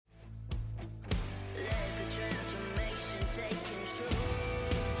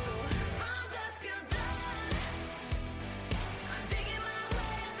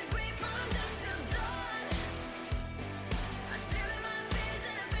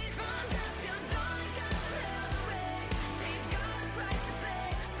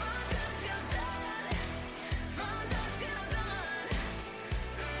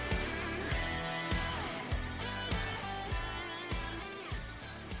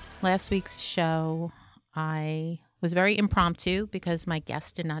Last week's show, I was very impromptu because my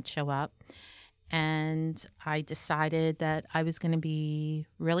guest did not show up. And I decided that I was going to be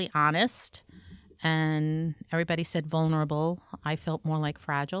really honest. And everybody said vulnerable. I felt more like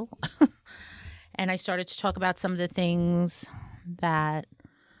fragile. And I started to talk about some of the things that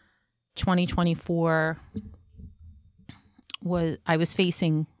 2024 I was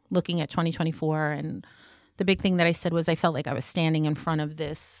facing, looking at 2024. And the big thing that I said was I felt like I was standing in front of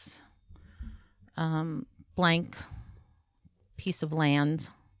this blank piece of land,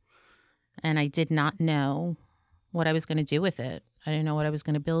 and I did not know what I was going to do with it. I didn't know what I was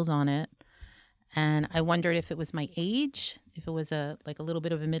going to build on it. And I wondered if it was my age, if it was a little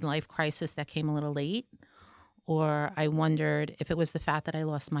bit of a midlife crisis that came a little late, or I wondered if it was the fact that I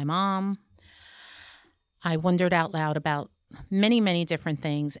lost my mom. I wondered out loud about many, many different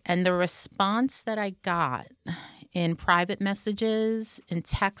things. And the response that I got in private messages, in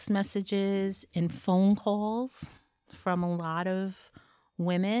text messages, in phone calls from a lot of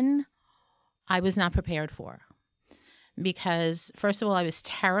women, I was not prepared for. Because, first of all, I was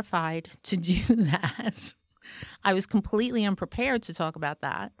terrified to do that. I was completely unprepared to talk about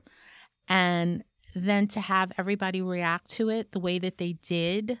that. And then to have everybody react to it the way that they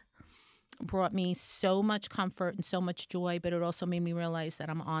did brought me so much comfort and so much joy, but it also made me realize that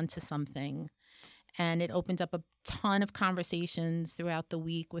I'm on to something. And it opened up a ton of conversations throughout the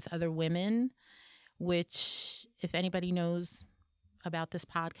week with other women, which, if anybody knows about this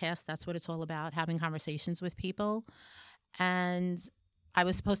podcast, that's what it's all about, having conversations with people. And I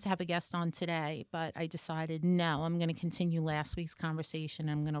was supposed to have a guest on today, but I decided, no, I'm going to continue last week's conversation.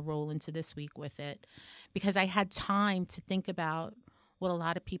 I'm going to roll into this week with it because I had time to think about what a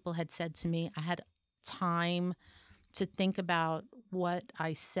lot of people had said to me. I had time to think about what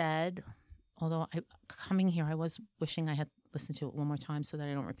I said, although coming here, I was wishing I had listened to it one more time so that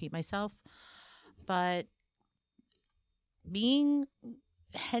I don't repeat myself. But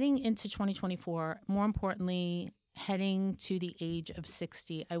heading into 2024, more importantly, heading to the age of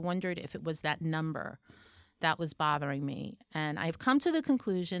 60, I wondered if it was that number that was bothering me. And I've come to the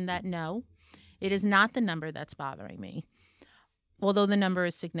conclusion that no, it is not the number that's bothering me, although the number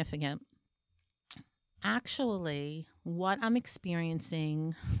is significant. Actually, what I'm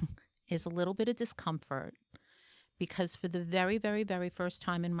experiencing is a little bit of discomfort because for the very, very, very first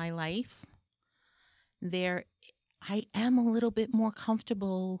time in my life, I am a little bit more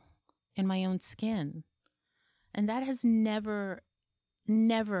comfortable in my own skin. And that has never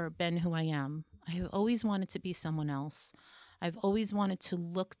been who I am. I have always wanted to be someone else. I've always wanted to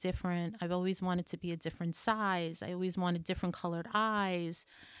look different. I've always wanted to be a different size. I always wanted different colored eyes.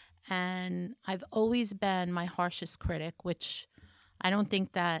 And I've always been my harshest critic, which I don't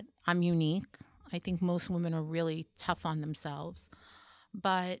think that I'm unique. I think most women are really tough on themselves.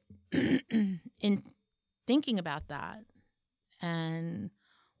 But in thinking about that and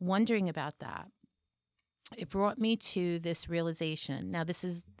wondering about that, it brought me to this realization. Now, this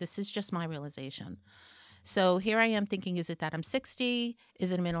is just my realization. So here I am thinking, is it that I'm 60?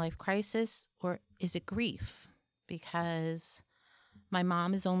 Is it a midlife crisis? Or is it grief? Because my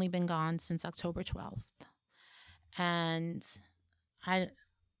mom has only been gone since October 12th. And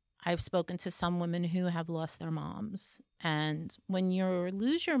I've spoken to some women who have lost their moms. And when you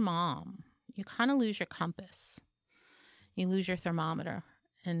lose your mom, you kind of lose your compass. You lose your thermometer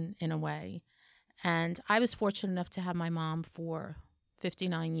in a way. And I was fortunate enough to have my mom for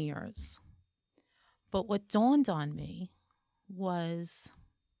 59 years. But what dawned on me was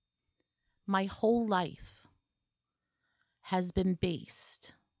my whole life has been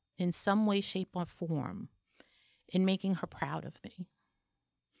based in some way, shape, or form in making her proud of me.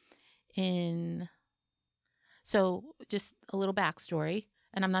 So just a little backstory,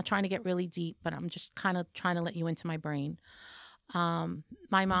 and I'm not trying to get really deep, but I'm just kind of trying to let you into my brain.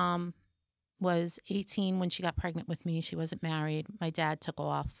 My mom was 18 when she got pregnant with me. She wasn't married. My dad took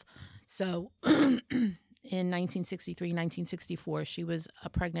off. So in 1963, 1964, she was a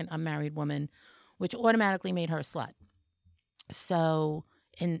pregnant, unmarried woman, which automatically made her a slut. So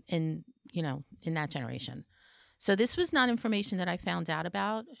in that generation. So this was not information that I found out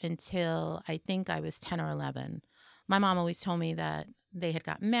about until I think I was 10 or 11. My mom always told me that they had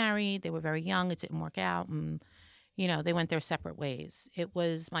gotten married. They were very young. It didn't work out. And they went their separate ways. It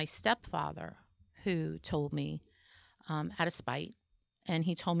was my stepfather who told me out of spite. And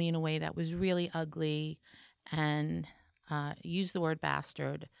he told me in a way that was really ugly and used the word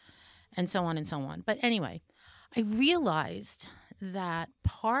bastard and so on and so on. But anyway, I realized that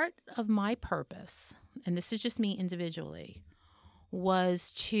part of my purpose, and this is just me individually,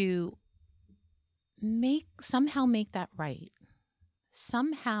 was to somehow make that right.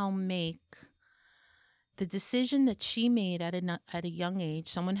 somehow make the decision that she made at a young age.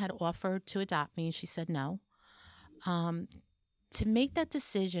 Someone had offered to adopt me, and she said no. To make that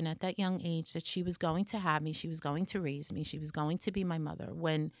decision at that young age that she was going to have me, she was going to raise me, she was going to be my mother,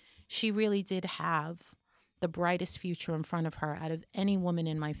 when she really did have the brightest future in front of her out of any woman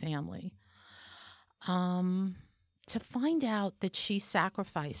in my family. To find out that she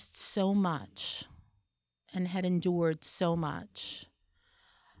sacrificed so much and had endured so much,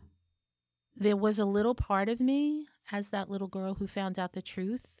 there was a little part of me, as that little girl who found out the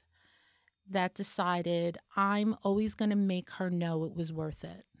truth, that decided I'm always going to make her know it was worth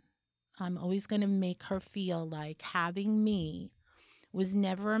it. I'm always going to make her feel like having me was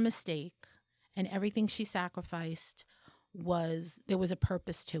never a mistake, and everything she sacrificed there was a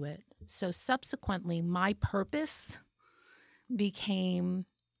purpose to it. So subsequently, my purpose became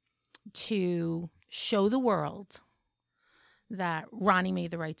to show the world that Ronnie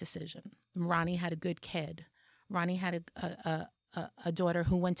made the right decision. Ronnie had a good kid. Ronnie had a daughter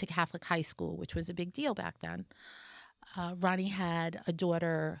who went to Catholic high school, which was a big deal back then. Ronnie had a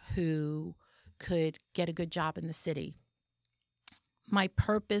daughter who could get a good job in the city. My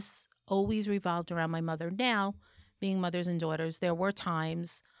purpose always revolved around my mother. Now, being mothers and daughters, there were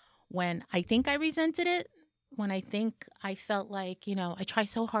times when I think I resented it, when I think I felt like, I try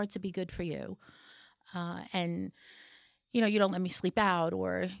so hard to be good for you. And you don't let me sleep out,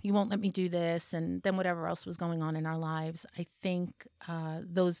 or you won't let me do this, and then whatever else was going on in our lives. I think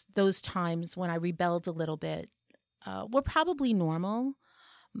those times when I rebelled a little bit were probably normal,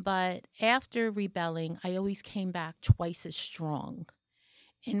 but after rebelling, I always came back twice as strong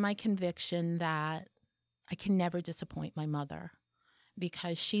in my conviction that I can never disappoint my mother,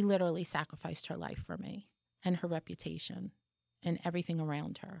 because she literally sacrificed her life for me and her reputation and everything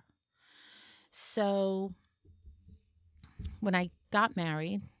around her. So when I got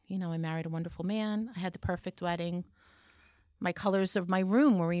married, I married a wonderful man. I had the perfect wedding. My colors of my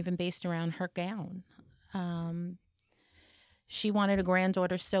room were even based around her gown. She wanted a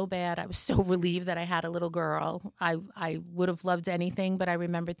granddaughter so bad. I was so relieved that I had a little girl. I would have loved anything, but I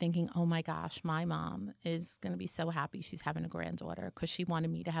remember thinking, oh my gosh, my mom is going to be so happy she's having a granddaughter, because she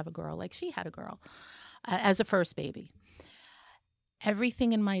wanted me to have a girl like she had a girl as a first baby.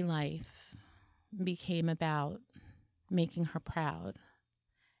 Everything in my life became about making her proud.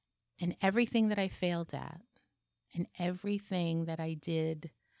 And everything that I failed at, and everything that I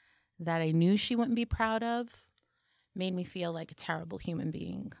did that I knew she wouldn't be proud of, made me feel like a terrible human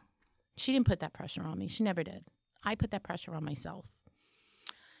being. She didn't put that pressure on me. She never did. I put that pressure on myself.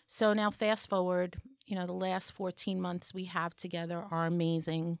 So now fast forward, the last 14 months we have together are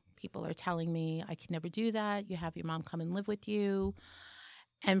amazing. People are telling me I could never do that. You have your mom come and live with you.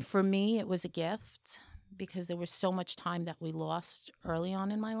 And for me, it was a gift, because there was so much time that we lost early on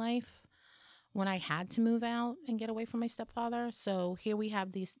in my life when I had to move out and get away from my stepfather. So here we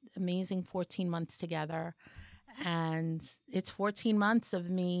have these amazing 14 months together. And it's 14 months of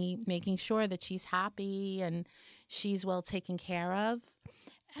me making sure that she's happy and she's well taken care of.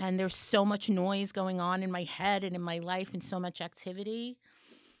 And there's so much noise going on in my head and in my life, and so much activity.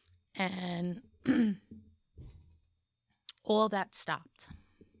 And all that stopped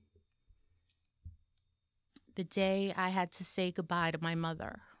the day I had to say goodbye to my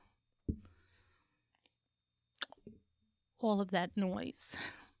mother. All of that noise,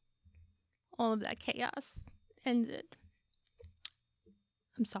 all of that chaos ended.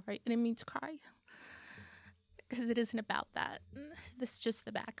 I'm sorry, I didn't mean to cry, because it isn't about that. This is just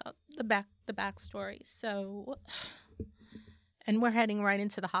the backstory. So, and we're heading right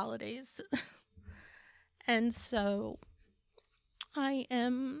into the holidays. And so I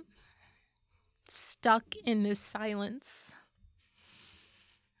am stuck in this silence,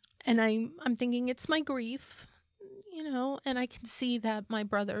 and I'm thinking it's my grief, and I can see that my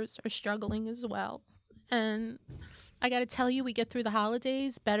brothers are struggling as well. And I got to tell you, we get through the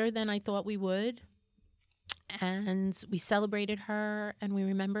holidays better than I thought we would. And we celebrated her and we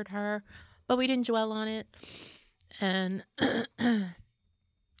remembered her, but we didn't dwell on it. And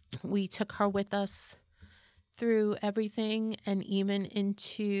we took her with us through everything, and even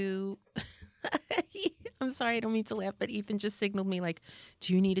into I'm sorry, I don't mean to laugh, but Ethan just signaled me like,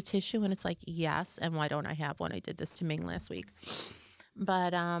 do you need a tissue? And it's like, yes. And why don't I have one? I did this to Ming last week.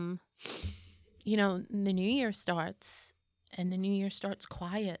 But, the new year starts, and the new year starts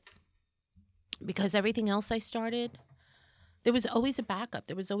quiet, because everything else I started, there was always a backup.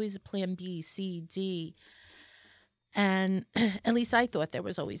 There was always a plan B, C, D. And at least I thought there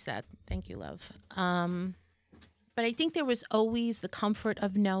was always that. Thank you, love. But I think there was always the comfort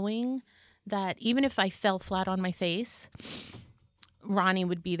of knowing that even if I fell flat on my face, Ronnie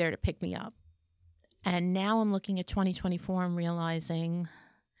would be there to pick me up. And now I'm looking at 2024 and realizing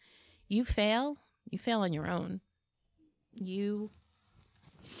you fail on your own. You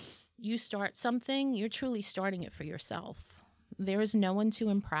start something, you're truly starting it for yourself. There is no one to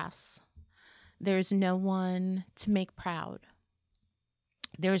impress. There's no one to make proud.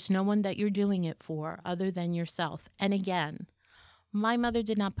 There's no one that you're doing it for other than yourself. And again, my mother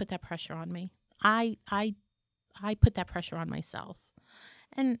did not put that pressure on me. I put that pressure on myself.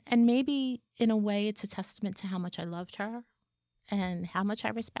 And maybe in a way it's a testament to how much I loved her and how much I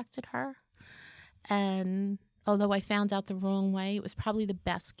respected her. And although I found out the wrong way, it was probably the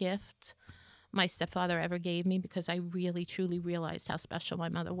best gift my stepfather ever gave me because I really, truly realized how special my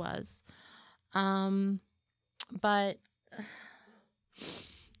mother was. But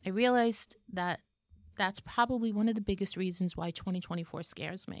I realized that that's probably one of the biggest reasons why 2024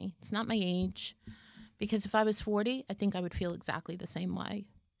 scares me. It's not my age, because if I was 40, I think I would feel exactly the same way.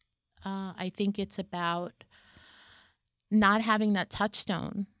 I think it's about not having that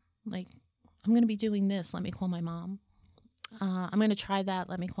touchstone. Like, I'm going to be doing this. Let me call my mom. I'm going to try that.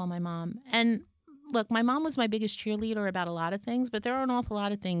 Let me call my mom. And look, my mom was my biggest cheerleader about a lot of things, but there are an awful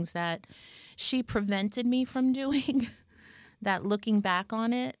lot of things that she prevented me from doing that looking back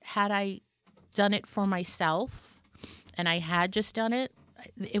on it, had I done it for myself and I had just done it,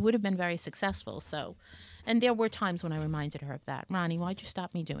 it would have been very successful. So, and there were times when I reminded her of that. Ronnie, why'd you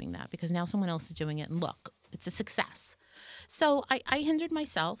stop me doing that? Because now someone else is doing it and look, it's a success. So I hindered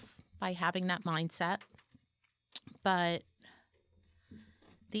myself by having that mindset. But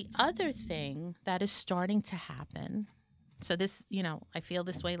the other thing that is starting to happen, so this, I feel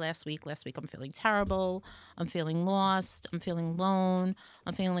this way last week. Last week I'm feeling terrible. I'm feeling lost. I'm feeling alone.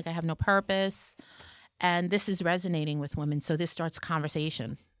 I'm feeling like I have no purpose. And this is resonating with women. So this starts a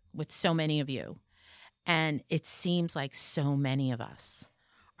conversation with so many of you. And it seems like so many of us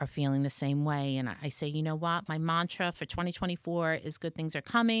are feeling the same way. And I say, you know what? My mantra for 2024 is good things are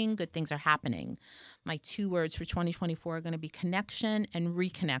coming, good things are happening. My 2 words for 2024 are going to be connection and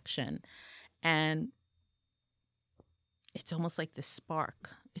reconnection. And it's almost like this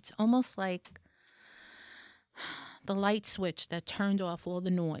spark. It's almost like the light switch that turned off all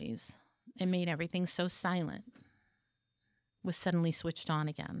the noise and made everything so silent was suddenly switched on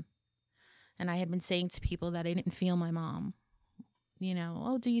again. And I had been saying to people that I didn't feel my mom.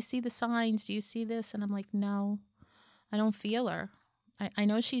 Oh, do you see the signs? Do you see this? And I'm like, no, I don't feel her. I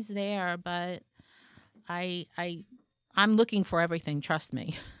know she's there, but I'm looking for everything, trust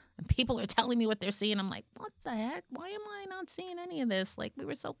me. And people are telling me what they're seeing. I'm like, what the heck? Why am I not seeing any of this? Like, we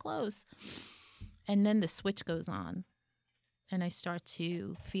were so close. And then the switch goes on, and I start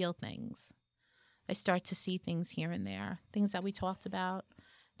to feel things. I start to see things here and there, things that we talked about,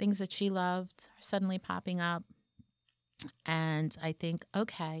 things that she loved are suddenly popping up. And I think,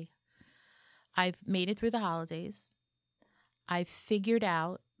 okay, I've made it through the holidays. I've figured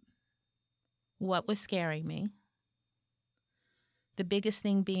out what was scaring me. The biggest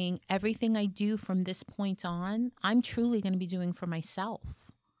thing being everything I do from this point on, I'm truly going to be doing for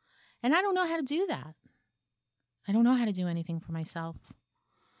myself. And I don't know how to do that. I don't know how to do anything for myself.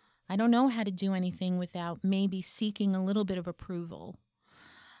 I don't know how to do anything without maybe seeking a little bit of approval.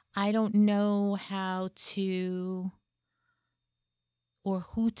 I don't know how to or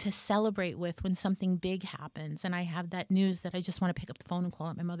who to celebrate with when something big happens and I have that news that I just want to pick up the phone and call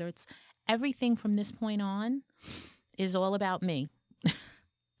up my mother. It's everything from this point on is all about me.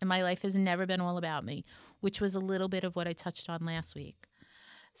 And my life has never been all about me, which was a little bit of what I touched on last week.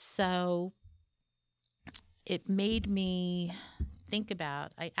 So it made me think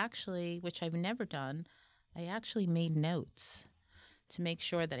about, which I've never done, I actually made notes to make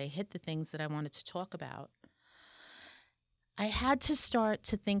sure that I hit the things that I wanted to talk about. I had to start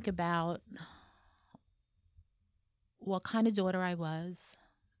to think about what kind of daughter I was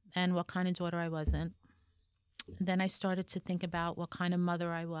and what kind of daughter I wasn't. Then I started to think about what kind of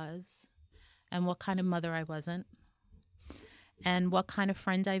mother I was and what kind of mother I wasn't, and what kind of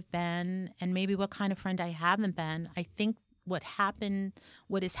friend I've been and maybe what kind of friend I haven't been. I think what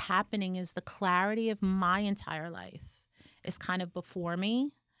is happening is the clarity of my entire life is kind of before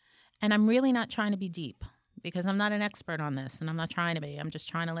me. And I'm really not trying to be deep because I'm not an expert on this and I'm not trying to be. I'm just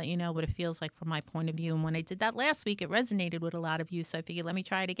trying to let you know what it feels like from my point of view. And when I did that last week, it resonated with a lot of you. So I figured, let me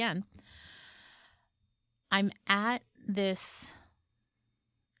try it again. I'm at this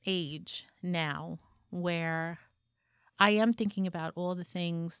age now where I am thinking about all the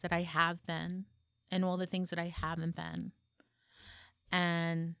things that I have been and all the things that I haven't been,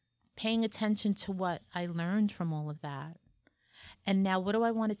 and paying attention to what I learned from all of that. And now what do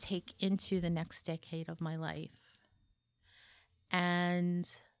I want to take into the next decade of my life? And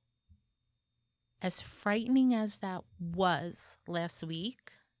as frightening as that was last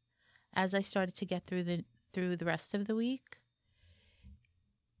week, as I started to get through the rest of the week,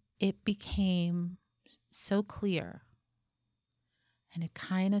 it became so clear, and it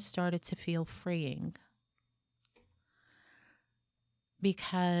kind of started to feel freeing,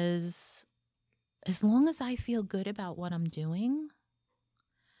 because as long as I feel good about what I'm doing,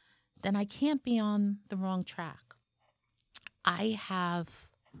 then I can't be on the wrong track. I have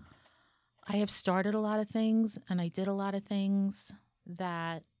started a lot of things, and I did a lot of things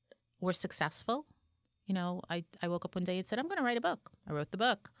that were successful. You know, I woke up one day and said, I'm going to write a book. I wrote the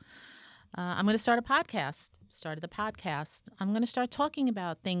book. I'm going to start a podcast. Started the podcast. I'm going to start talking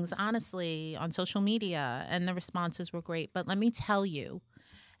about things honestly on social media, and the responses were great. But let me tell you,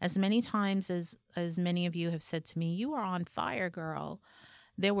 as many times as many of you have said to me, you are on fire, girl,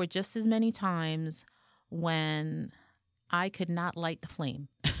 there were just as many times when I could not light the flame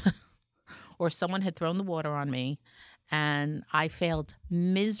or someone had thrown the water on me and I failed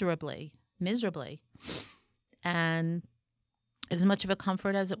miserably. And as much of a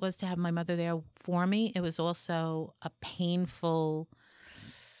comfort as it was to have my mother there for me, it was also a painful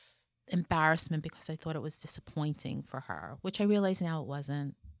embarrassment because I thought it was disappointing for her, which I realize now it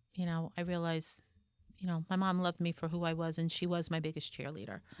wasn't. You know, I realize, you know, my mom loved me for who I was, and she was my biggest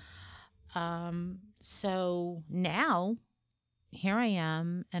cheerleader. So now here I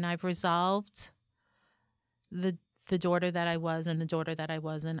am, and I've resolved the daughter that I was and the daughter that I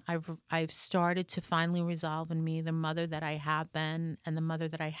wasn't. I've started to finally resolve in me the mother that I have been and the mother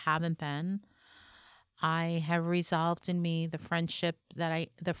that I haven't been. I have resolved in me the friend that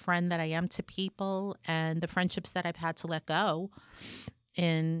I am to people, and the friendships that I've had to let go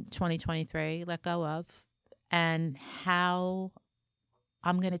in 2023, let go of, and how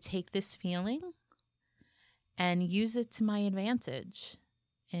I'm going to take this feeling and use it to my advantage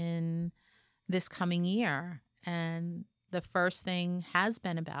in this coming year. And the first thing has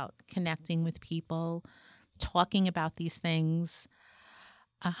been about connecting with people, talking about these things,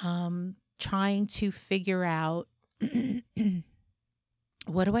 trying to figure out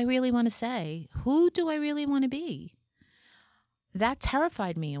what do I really want to say? Who do I really want to be? That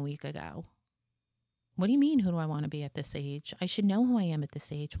terrified me a week ago. What do you mean, who do I want to be at this age? I should know who I am at this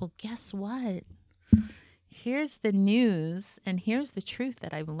age. Well, guess what? Here's the news, and here's the truth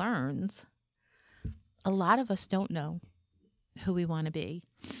that I've learned. A lot of us don't know who we want to be.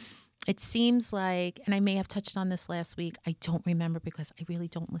 It seems like, and I may have touched on this last week, I don't remember because I really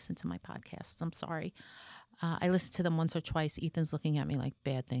don't listen to my podcasts. I'm sorry. I listen to them once or twice. Ethan's looking at me like,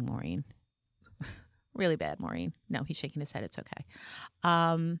 bad thing, Maureen. Really bad, Maureen. No, he's shaking his head. It's okay.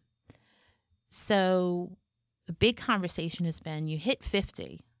 So the big conversation has been, you hit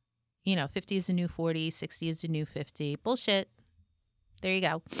 50. You know, 50 is the new 40, 60 is the new 50. Bullshit. There you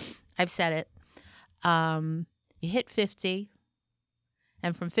go. I've said it. You hit 50,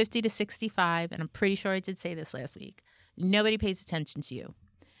 and from 50 to 65, and I'm pretty sure I did say this last week, nobody pays attention to you.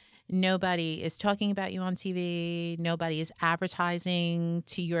 Nobody is talking about you on TV. Nobody is advertising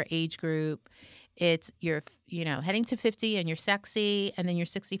to your age group. It's you're, heading to 50 and you're sexy, and then you're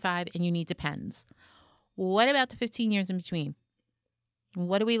 65 and you need Depends. What about the 15 years in between?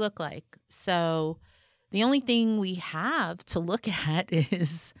 What do we look like? So the only thing we have to look at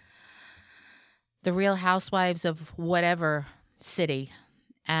is the Real Housewives of whatever city.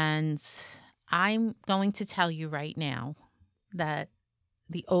 And I'm going to tell you right now that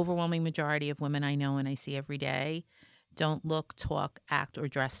the overwhelming majority of women I know and I see every day don't look, talk, act, or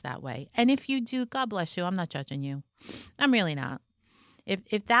dress that way. And if you do, God bless you. I'm not judging you. I'm really not.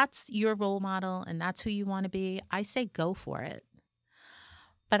 If that's your role model and that's who you want to be, I say go for it.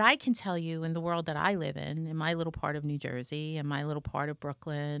 But I can tell you, in the world that I live in my little part of New Jersey and my little part of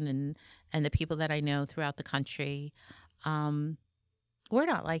Brooklyn and the people that I know throughout the country, we're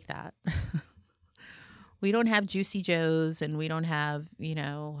not like that. We don't have Juicy Joes, and we don't have,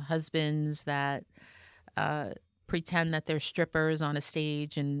 husbands that pretend that they're strippers on a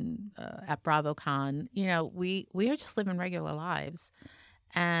stage and at BravoCon. We are just living regular lives.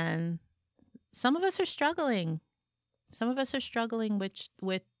 And some of us are struggling. Some of us are struggling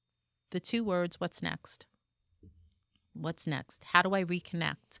with the two words, what's next? What's next? How do I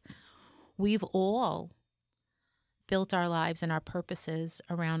reconnect? We've all built our lives and our purposes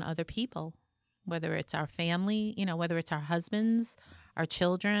around other people, whether it's our family, whether it's our husbands, our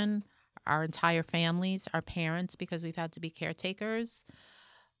children, our entire families, our parents, because we've had to be caretakers.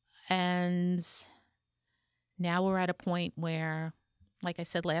 And now we're at a point where, like I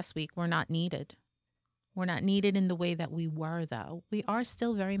said last week, we're not needed. We're not needed in the way that we were, though. We are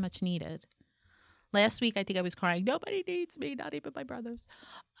still very much needed. Last week, I think I was crying. Nobody needs me, not even my brothers.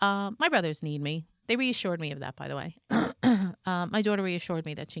 My brothers need me. They reassured me of that, by the way. My daughter reassured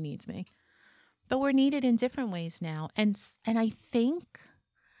me that she needs me. But we're needed in different ways now. And I think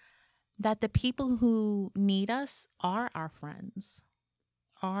that the people who need us are our friends,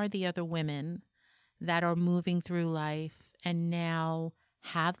 are the other women that are moving through life and now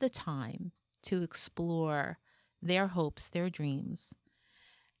have the time to explore their hopes, their dreams,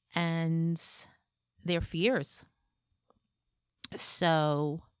 and their fears.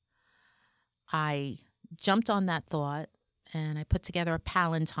 So I jumped on that thought and I put together a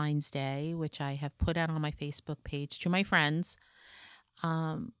Palentine's Day, which I have put out on my Facebook page to my friends.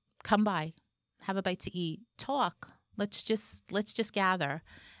 Come by, have a bite to eat, talk. Let's just gather.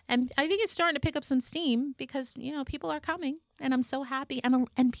 And I think it's starting to pick up some steam because, people are coming and I'm so happy.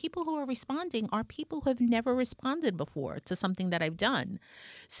 And people who are responding are people who have never responded before to something that I've done.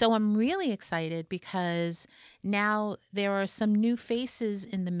 So I'm really excited because now there are some new faces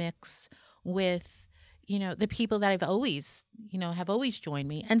in the mix with, the people that I've always, have always joined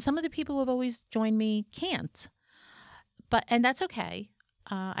me. And some of the people who have always joined me can't. And that's okay.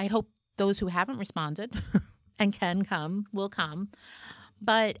 I hope those who haven't responded and can come will come.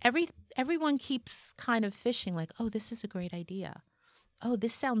 But everyone keeps kind of fishing like, oh, this is a great idea. Oh,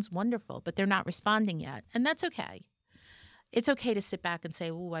 this sounds wonderful, but they're not responding yet. And that's okay. It's okay to sit back and say,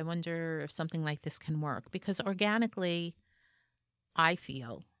 oh, I wonder if something like this can work. Because organically, I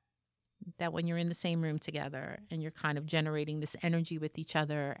feel that when you're in the same room together and you're kind of generating this energy with each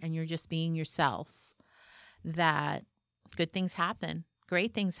other and you're just being yourself, that good things happen,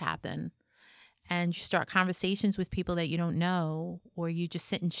 great things happen. And you start conversations with people that you don't know, or you just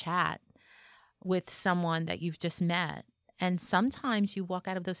sit and chat with someone that you've just met. And sometimes you walk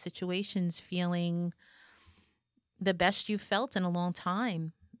out of those situations feeling the best you've felt in a long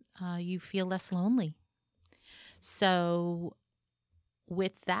time. You feel less lonely. So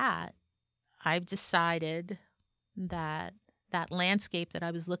with that, I've decided that landscape that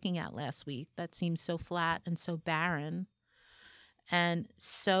I was looking at last week that seemed so flat and so barren and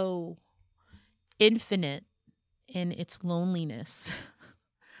so infinite in its loneliness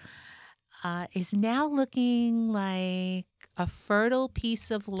is now looking like a fertile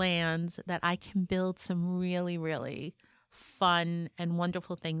piece of land that I can build some really, really fun and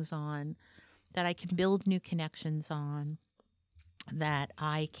wonderful things on, that I can build new connections on, that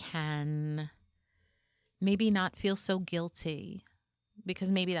I can maybe not feel so guilty,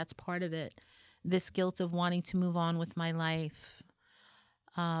 because maybe that's part of it. This guilt of wanting to move on with my life,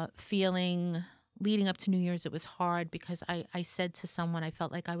 feeling leading up to New Year's, it was hard because I said to someone I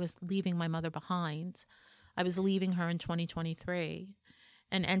felt like I was leaving my mother behind. I was leaving her in 2023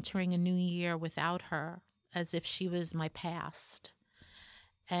 and entering a new year without her as if she was my past.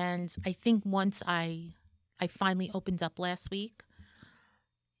 And I think once I finally opened up last week,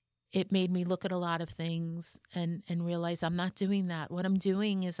 it made me look at a lot of things and realize I'm not doing that. What I'm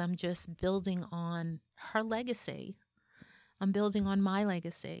doing is I'm just building on her legacy. I'm building on my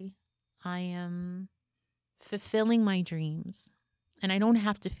legacy. I am fulfilling my dreams. And I don't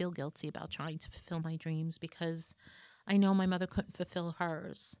have to feel guilty about trying to fulfill my dreams because I know my mother couldn't fulfill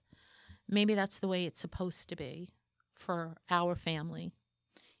hers. Maybe that's the way it's supposed to be for our family.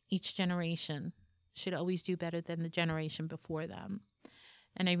 Each generation should always do better than the generation before them.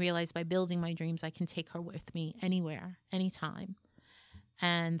 And I realized by building my dreams, I can take her with me anywhere, anytime.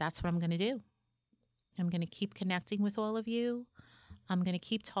 And that's what I'm going to do. I'm going to keep connecting with all of you. I'm going to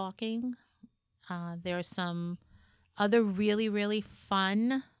keep talking. There are some other really, really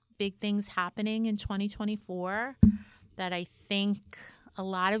fun, big things happening in 2024 that I think a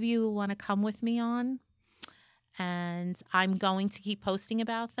lot of you will want to come with me on. And I'm going to keep posting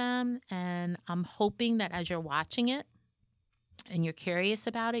about them. And I'm hoping that as you're watching it and you're curious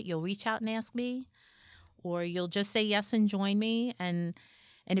about it, you'll reach out and ask me, or you'll just say yes and join me. And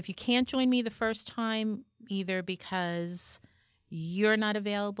if you can't join me the first time, either because you're not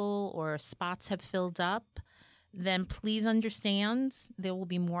available or spots have filled up, then please understand there will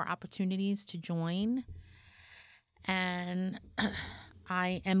be more opportunities to join. And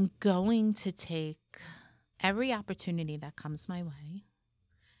I am going to take every opportunity that comes my way,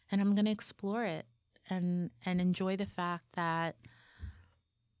 and I'm going to explore it and enjoy the fact that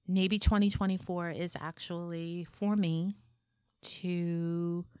maybe 2024 is actually for me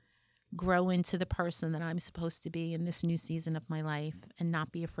to grow into the person that I'm supposed to be in this new season of my life and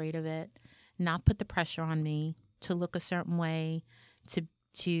not be afraid of it, not put the pressure on me to look a certain way,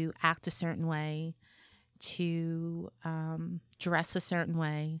 to act a certain way, to dress a certain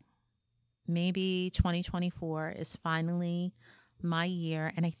way. Maybe 2024 is finally my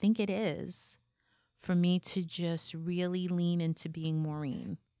year, and I think it is, for me to just really lean into being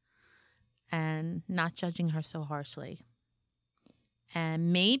Maureen and not judging her so harshly.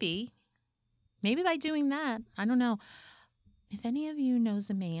 And maybe by doing that, I don't know, if any of you knows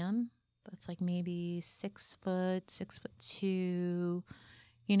a man that's like maybe 6', 6'2",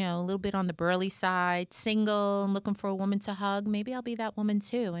 a little bit on the burly side, single and looking for a woman to hug, maybe I'll be that woman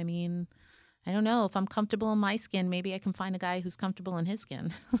too. I mean, I don't know. If I'm comfortable in my skin, maybe I can find a guy who's comfortable in his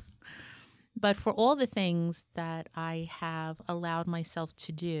skin. But for all the things that I have allowed myself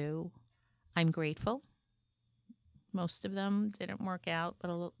to do, I'm grateful. Most of them didn't work out,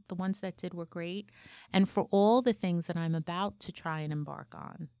 but the ones that did were great. And for all the things that I'm about to try and embark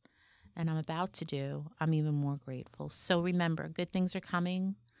on and I'm about to do, I'm even more grateful. So remember, good things are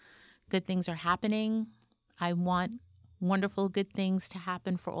coming. Good things are happening. I want wonderful, good things to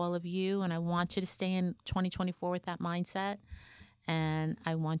happen for all of you. And I want you to stay in 2024 with that mindset. And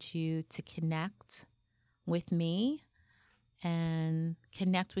I want you to connect with me and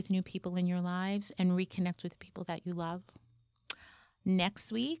connect with new people in your lives and reconnect with people that you love.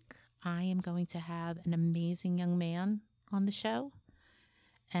 Next week, I am going to have an amazing young man on the show.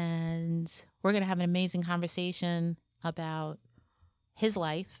 And we're going to have an amazing conversation about his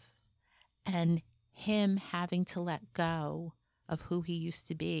life and him having to let go of who he used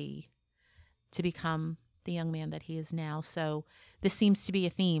to be to become the young man that he is now. So this seems to be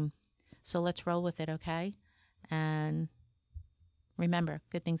a theme. So let's roll with it, okay? And remember,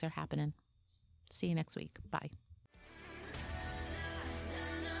 good things are happening. See you next week. Bye.